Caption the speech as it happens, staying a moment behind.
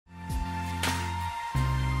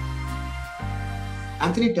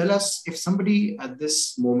Anthony, tell us, if somebody at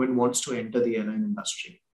this moment wants to enter the airline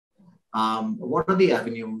industry, what are the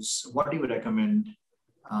avenues? What do you recommend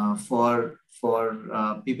for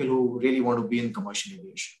people who really want to be in commercial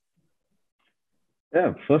aviation?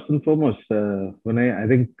 Yeah, first and foremost, Vinay, I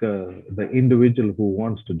think the individual who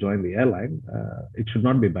wants to join the airline, it should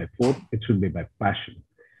not be by force, it should be by passion.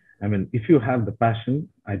 I mean, if you have the passion,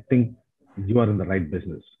 I think you are in the right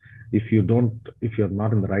business. If you don't, if you're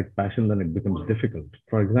not in the right passion, then it becomes difficult.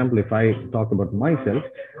 For example, if I talk about myself,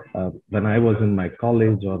 when I was in my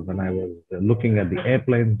college or when I was looking at the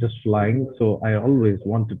airplane just flying, so I always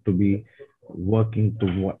wanted to be working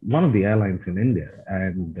to one of the airlines in India.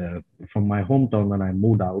 And from my hometown, when I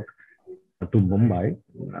moved out to Mumbai,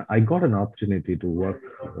 I got an opportunity to work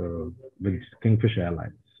with Kingfisher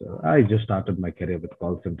Airlines. I just started my career with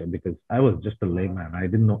call center because I was just a layman. I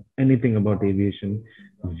didn't know anything about aviation,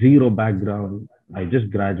 zero background. I just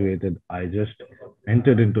graduated. I just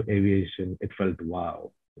entered into aviation. It felt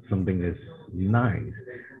wow, something is nice.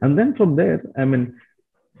 And then from there, I mean,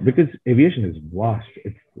 because aviation is vast,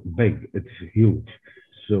 it's big, it's huge.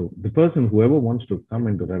 So the person, whoever wants to come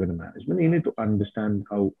into revenue management, you need to understand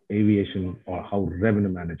how aviation or how revenue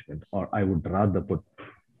management, or I would rather put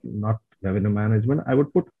not revenue management, I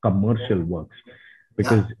would put commercial works.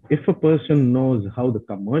 Because Yeah, if a person knows how the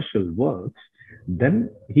commercial works,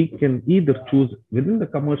 then he can either choose within the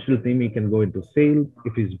commercial team, he can go into sales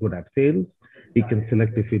if he's good at sales. He can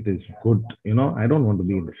select if it is good. I don't want to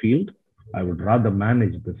be in the field. I would rather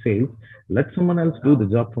manage the sales. Let someone else do the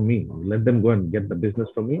job for me. Let them go and get the business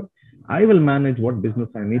for me. I will manage what business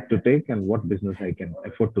I need to take and what business I can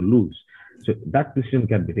afford to lose. So that decision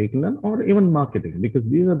can be taken, or even marketing, because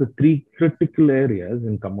these are the three critical areas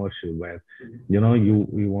in commercial where you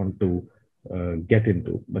want to get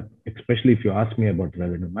into. But especially if you ask me about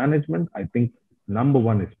revenue management, I think number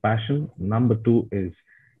one is passion. Number two is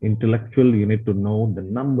intellectual. You need to know the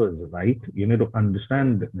numbers right. You need to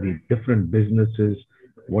understand the different businesses,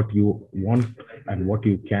 what you want and what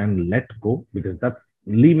you can let go, because that's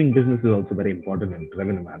leaving business is also very important in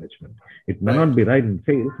revenue management. It may right. not be right in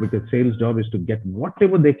sales because sales job is to get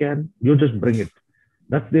whatever they can. You just bring it.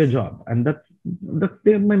 That's their job, and that's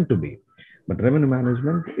they're meant to be. But revenue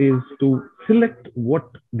management is to select what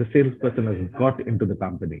the salesperson has got into the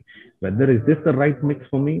company. Whether is this the right mix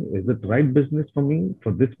for me? Is it right business for me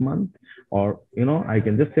for this month? Or I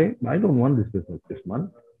can just say I don't want this business this month.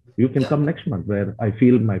 You can Yeah. come next month where I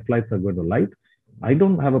feel my flights are going to light. I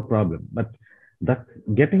don't have a problem. But that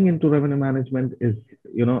getting into revenue management is,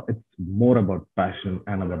 it's more about passion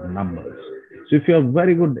and about numbers. So if you're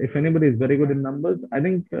very good, if anybody is very good in numbers, I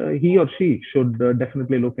think he or she should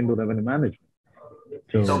definitely look into revenue management.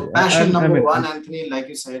 So So passion I number mean, one, Anthony, like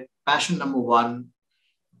you said, passion number one,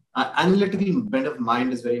 analytical bent of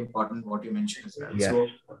mind is very important, what you mentioned as well. yes, So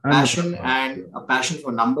and the passion numbers, and a passion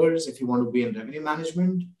for numbers if you want to be in revenue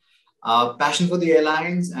management, passion for the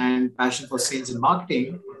airlines and passion for sales and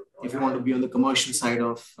marketing if you want to be on the commercial side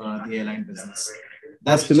of the airline business.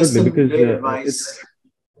 That's just absolutely, a because great it's advice.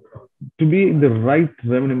 to be the right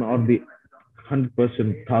revenue or the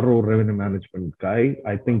 100% thorough revenue management guy.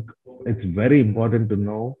 I think it's very important to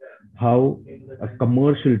know how a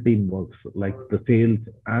commercial team works, like the sales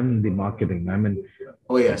and the marketing. I mean,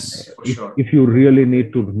 Oh, yes, for sure. if you really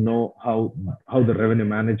need to know how the revenue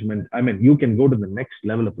management, I mean, you can go to the next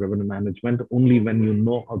level of revenue management only when you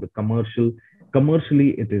know how the commercially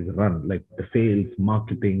it is run, like the sales,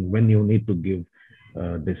 marketing, when you need to give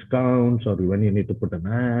discounts, or when you need to put an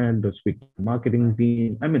ad or speak to the marketing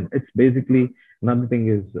team. I mean, it's basically another thing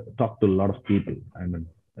is talk to a lot of people. I mean,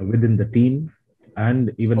 within the team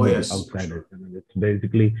and even Oh, with the yes, for outsiders. sure. I mean, it's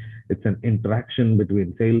basically it's an interaction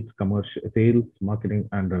between sales, commercial, sales, marketing,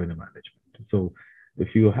 and revenue management. So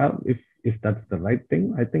if that's the right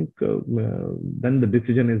thing, I think then the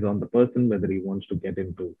decision is on the person whether he wants to get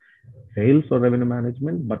into sales or revenue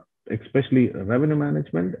management. But especially revenue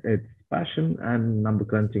management, it's passion and number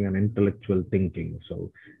crunching and intellectual thinking.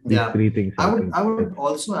 So these Yeah. three things, I I would think, I would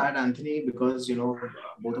also add, Anthony, because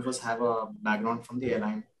both of us have a background from the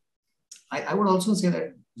airline. I would also say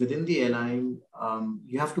that within the airline,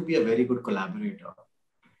 you have to be a very good collaborator,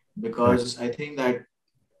 correct. because I think that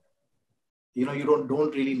you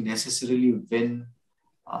don't really necessarily win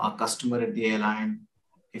a customer at the airline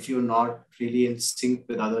if you're not really in sync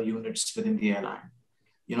with other units within the airline.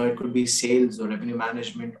 It could be sales or revenue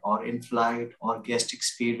management or in-flight or guest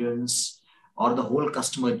experience or the whole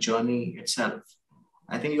customer journey itself.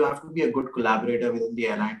 I think you have to be a good collaborator within the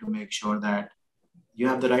airline to make sure that you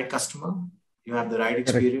have the right customer, you have the right Correct.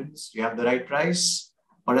 experience, you have the right price,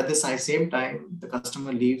 but at the same time, the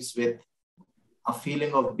customer leaves with a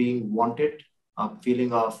feeling of being wanted a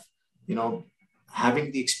feeling of,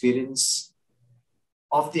 having the experience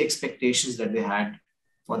of the expectations that they had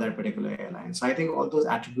for that particular airline. So I think all those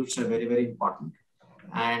attributes are very, very important.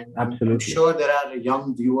 And I'm Absolutely. sure there are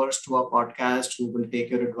young viewers to our podcast who will take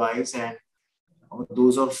your advice, and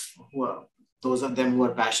those of who are, those of them who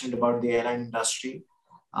are passionate about the airline industry.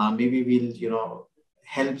 Maybe we'll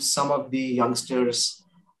help some of the youngsters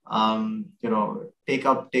take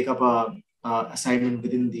up a assignment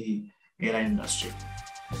within the airline industry.